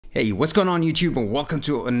Hey, what's going on YouTube, and welcome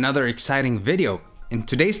to another exciting video. In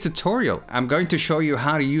today's tutorial, I'm going to show you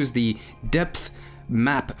how to use the depth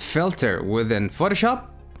map filter within Photoshop,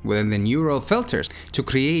 within the neural filters, to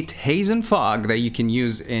create haze and fog that you can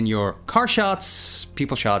use in your car shots,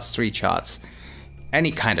 people shots, street shots,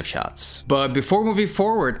 any kind of shots. But before moving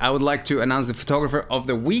forward, I would like to announce the photographer of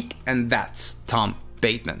the week, and that's Tom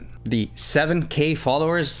Bateman. The 7K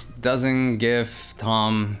followers doesn't give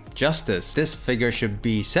Tom justice. This figure should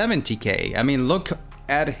be 70K. I mean, look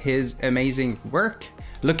at his amazing work.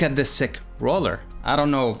 Look at this sick roller. I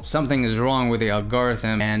don't know, something is wrong with the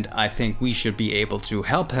algorithm, and I think we should be able to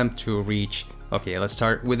help him to reach, okay, let's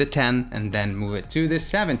start with a 10 and then move it to the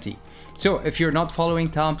 70. So if you're not following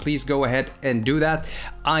Tom, please go ahead and do that.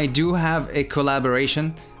 I do have a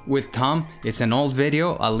collaboration with Tom. It's an old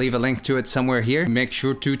video. I'll leave a link to it somewhere here. Make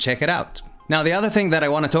sure to check it out. Now, the other thing that I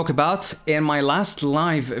want to talk about, in my last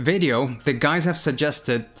live video, the guys have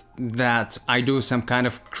suggested that I do some kind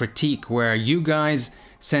of critique where you guys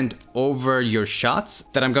send over your shots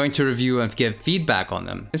that I'm going to review and give feedback on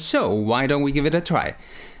them. So why don't we give it a try?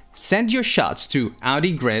 Send your shots to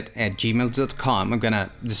audigrid@gmail.com. I'm gonna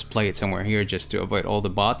display it somewhere here just to avoid all the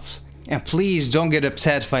bots. And please don't get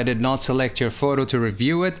upset if I did not select your photo to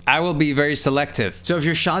review it. I will be very selective. So if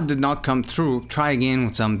your shot did not come through, try again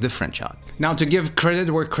with some different shot. Now, to give credit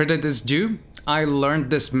where credit is due, I learned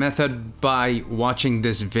this method by watching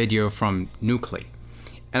this video from Nuclei.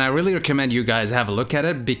 And I really recommend you guys have a look at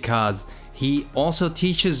it, because he also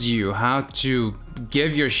teaches you how to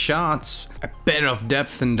give your shots a bit of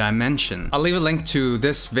depth and dimension. I'll leave a link to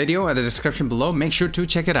this video at the description below. Make sure to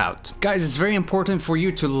check it out. Guys, it's very important for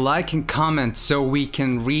you to like and comment so we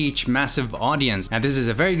can reach massive audience. And this is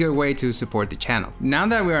a very good way to support the channel. Now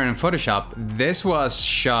that we are in Photoshop, this was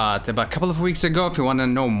shot about a couple of weeks ago. If you want to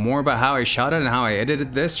know more about how I shot it and how I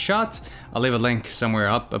edited this shot, I'll leave a link somewhere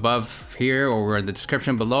up above here or in the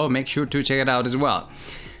description below. Make sure to check it out as well.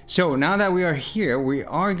 So now that we are here, we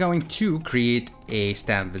are going to create a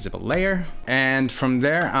stamp visible layer. And from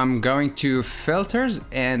there, I'm going to filters,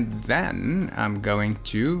 and then I'm going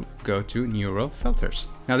to go to neural filters.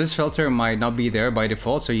 Now this filter might not be there by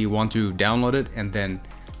default, so you want to download it and then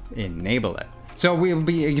enable it. So we'll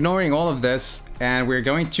be ignoring all of this, and we're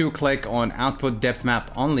going to click on output depth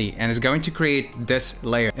map only, and it's going to create this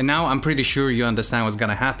layer. And now I'm pretty sure you understand what's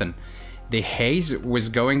gonna happen. The haze was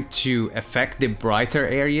going to affect the brighter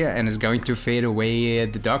area and is going to fade away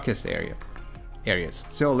the darkest areas.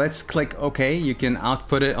 So let's click OK. You can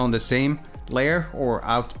output it on the same layer or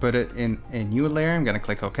output it in a new layer. I'm gonna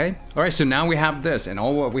click OK. All right, so now we have this, and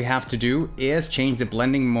all what we have to do is change the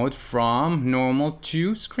blending mode from normal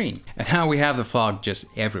to screen. And now we have the fog just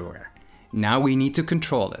everywhere. Now we need to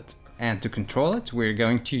control it. And to control it, we're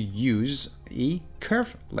going to use a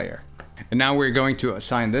curve layer. And now we're going to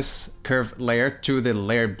assign this curve layer to the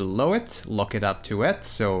layer below it, lock it up to it,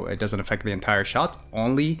 so it doesn't affect the entire shot,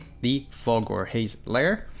 only the fog or haze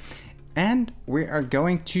layer. And we are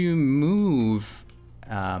going to move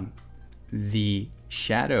the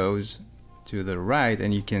shadows to the right,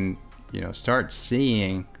 and you can, start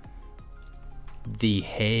seeing the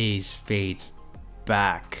haze fades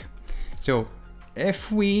back. So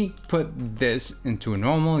if we put this into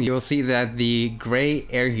normal, you'll see that the gray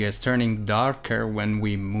area is turning darker when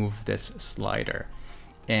we move this slider.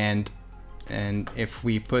 And if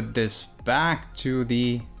we put this back to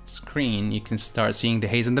the screen, you can start seeing the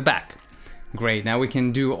haze in the back. Great, now we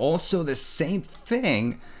can do also the same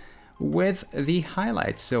thing with the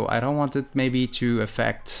highlights. So I don't want it maybe to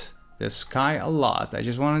affect the sky a lot. I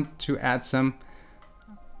just wanted to add some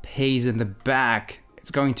haze in the back. It's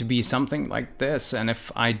going to be something like this, and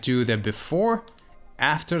if I do the before,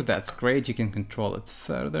 after, that's great. You can control it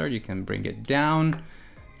further, you can bring it down,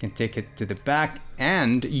 you can take it to the back,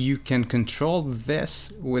 and you can control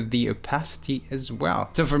this with the opacity as well.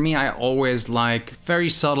 So for me, I always like very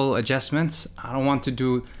subtle adjustments. I don't want to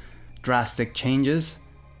do drastic changes,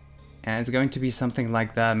 and it's going to be something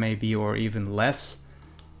like that maybe, or even less,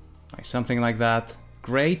 like something like that.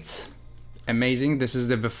 Great. Amazing. This is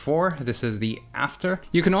the before, this is the after.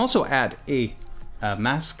 You can also add a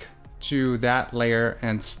mask to that layer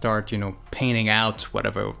and start, painting out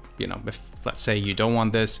whatever, if let's say you don't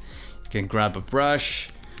want this, you can grab a brush,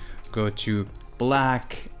 go to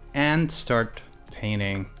black, and start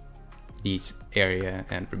painting this area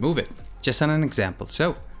and remove it. Just as an example.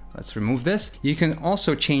 So let's remove this. You can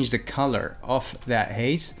also change the color of that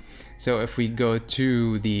haze. So if we go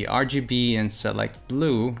to the RGB and select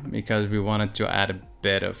blue, because we wanted to add a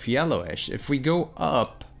bit of yellowish, if we go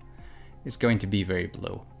up, it's going to be very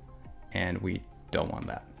blue, and we don't want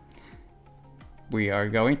that. We are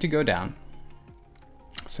going to go down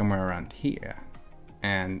somewhere around here,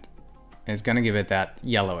 and it's gonna give it that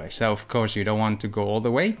yellowish. So of course you don't want to go all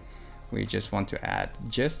the way. We just want to add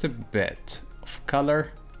just a bit of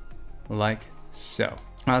color like so.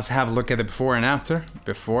 Let's have a look at the before and after.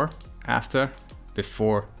 Before, after,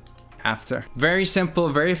 before, after. Very simple,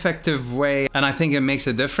 very effective way, and I think it makes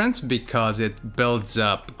a difference because it builds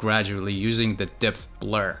up gradually using the depth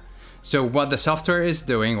blur. So what the software is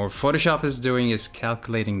doing, or Photoshop is doing, is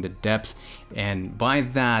calculating the depth, and by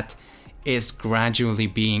that is gradually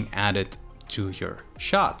being added to your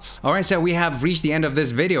shots. Alright, so we have reached the end of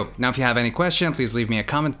this video. Now if you have any question, please leave me a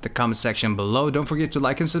comment in the comment section below. Don't forget to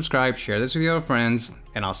like and subscribe, share this with your friends,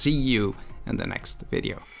 and I'll see you in the next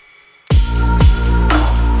video.